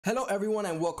Hello everyone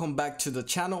and welcome back to the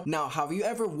channel. Now, have you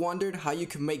ever wondered how you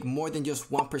can make more than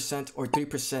just 1% or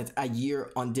 3% a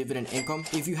year on dividend income?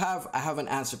 If you have, I have an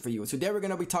answer for you. Today we're going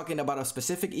to be talking about a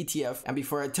specific ETF, and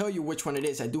before I tell you which one it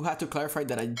is, I do have to clarify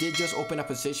that I did just open a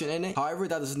position in it. However,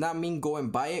 that does not mean go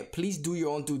and buy it. Please do your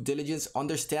own due diligence,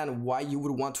 understand why you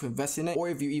would want to invest in it, or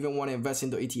if you even want to invest in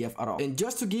the ETF at all. And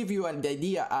just to give you an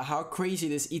idea of how crazy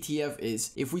this ETF is,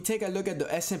 if we take a look at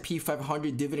the S&P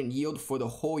 500 dividend yield for the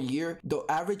whole year, the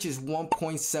average is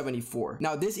 1.74.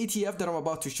 Now, this ETF that I'm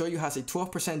about to show you has a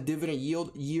 12% dividend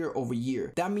yield year over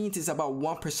year. That means it's about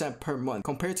 1% per month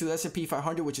compared to the S&P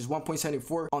 500, which is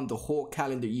 1.74 on the whole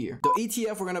calendar year. The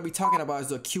ETF we're going to be talking about is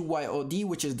the QYOD,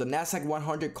 which is the Nasdaq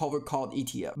 100 covered call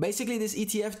ETF. Basically, this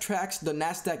ETF tracks the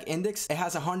Nasdaq index. It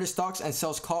has 100 stocks and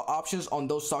sells call options on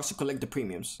those stocks to collect the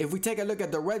premiums. If we take a look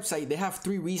at their website, they have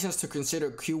 3 reasons to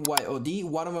consider QYOD.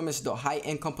 One of them is the high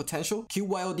income potential.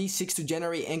 QYOD seeks to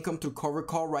generate income through covered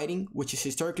call writing, which is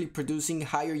historically producing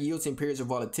higher yields in periods of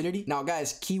volatility. Now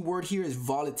guys, key word here is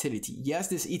volatility. Yes,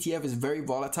 this ETF is very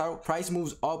volatile. Price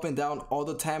moves up and down all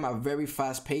the time at very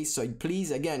fast pace. So please,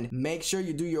 again, make sure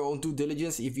you do your own due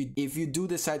diligence if you do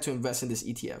decide to invest in this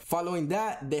ETF. Following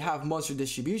that, they have monthly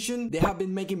distribution. They have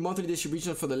been making monthly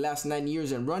distributions for the last 9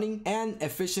 years and running, and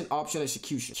efficient option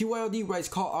execution. QYOD writes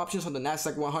call options on the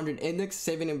Nasdaq 100 index,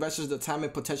 saving investors the time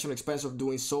and potential expense of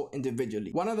doing so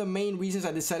individually. One of the main reasons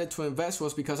I decided to invest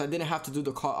was because I didn't have to do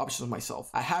the call options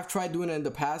myself. I have tried doing it in the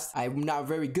past. I'm not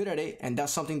very good at it, and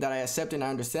that's something that I accept and I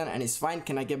understand, and it's fine.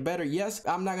 Can I get better? Yes.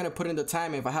 I'm not gonna put in the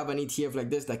time if I have an ETF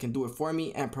like this that can do it for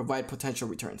me and provide potential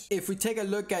returns. If we take a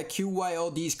look at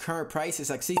QYOD's current price, it's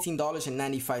like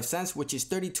 $16.95, which is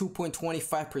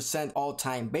 32.25% all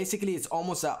time. Basically, it's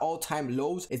almost at all-time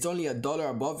lows. It's only $1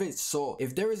 above it. So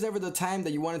if there is ever the time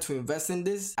that you wanted to invest in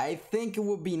this, I think it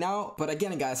would be now. But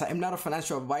again, guys, I'm not a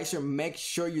financial advisor. Make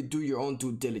sure you do your own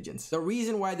due diligence. The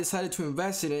reason why I decided to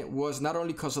invest in it was not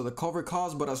only because of the cover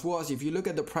calls, but as well as if you look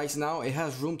at the price now, it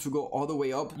has room to go all the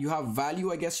way up. You have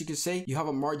value, I guess you could say. You have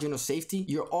a margin of safety.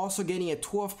 You're also getting a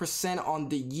 12% on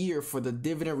the year for the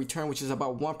dividend return, which is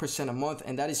about 1% a month,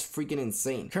 and that is freaking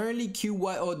insane. Currently,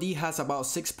 QYOD has about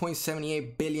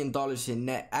 $6.78 billion in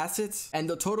net assets, and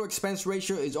the total expense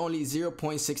ratio is only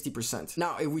 0.60%.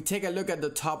 Now, if we take a look at the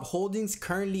top holdings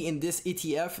currently in this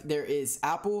ETF, there is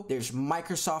Apple, there's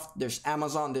Microsoft, there's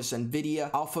Amazon, there's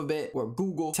Nvidia, Alphabet, or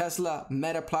Google, Tesla,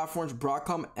 Meta Platforms,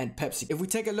 Broadcom, and Pepsi. If we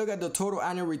take a look at the total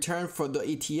annual return for the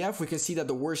ETF, we can see that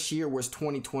the worst year was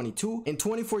 2022. In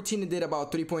 2014, it did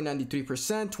about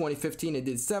 3.93%. 2015, it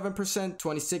did 7%.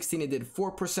 2016, it did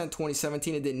 4%.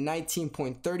 2017, it did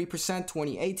 19.30%.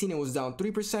 2018, it was down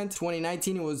 3%.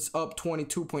 2019, it was up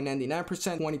 22.99%.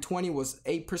 2020 was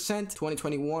 8%.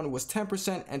 2021 was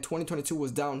 10%, and 2022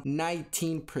 was down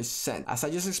 19%. As I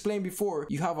just explained before,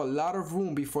 you have a lot of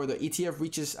room before the ETF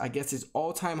reaches, I guess, its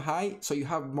all-time high, so you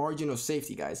have margin of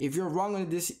safety, guys. If you're wrong on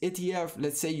this ETF,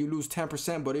 let's say you lose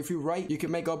 10%, but if you're right, you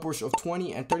can make upwards of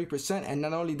 20 and 30%, and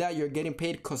not only that, you're getting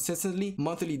paid consistently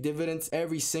monthly dividends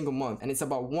every single month, and it's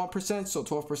about 1%, so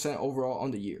 12% overall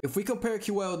on the year. If we compare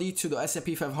QYOD to the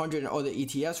S&P 500 and other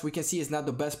ETFs, we can see it's not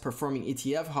the best performing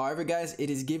ETF. However, guys, it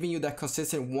is giving you that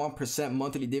consistent 1%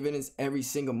 monthly dividends every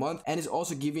single month, and it's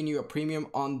also giving you a premium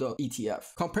on the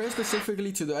ETF. Compared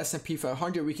specifically to the S&P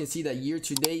 500, we can see that year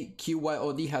to date,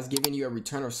 QYOD has given you a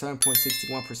return of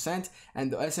 7.61%,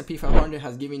 and the S&P 500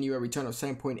 has given you a return of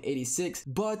 7.86%,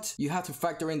 but you have to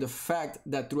factor in the fact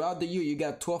that throughout the year, you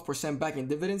got 12% back in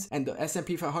dividends, and the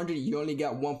S&P 500, you only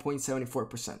got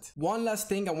 1.74%. One last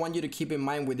thing I want you to keep in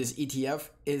mind with this ETF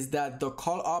is that the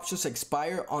call options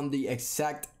expire on the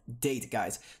exact date,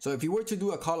 guys. So if you were to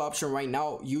do a call option right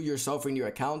now, you yourself in your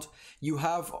account, you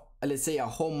have, let's say, a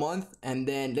whole month, and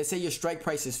then let's say your strike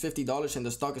price is $50 and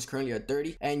the stock is currently at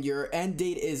 30, and your end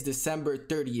date is December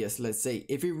 30th. Let's say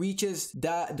if it reaches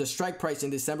the strike price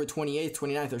in December 28th,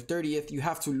 29th, or 30th, you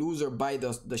have to lose or buy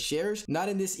the shares. Not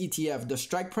in this ETF. The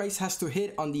strike price has to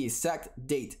hit on the exact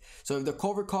date. So if the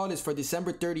cover call is for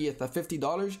December 30th at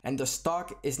 $50 and the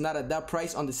stock is not at that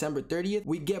price on December 30th,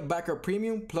 we get back our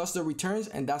premium plus the returns,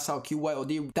 and that's how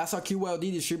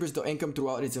QYOD distributes the income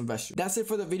throughout its investors. That's it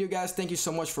for the video, guys. Thank you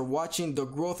so much for watching. The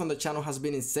growth on the channel has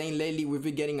been insane lately. We've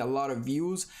been getting a lot of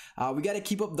views. We got to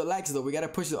keep up the likes though. We got to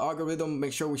push the algorithm,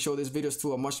 make sure we show these videos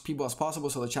to as much people as possible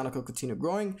so the channel can continue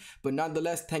growing. But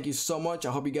nonetheless, thank you so much.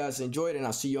 I hope you guys enjoyed, and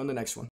I'll see you on the next one.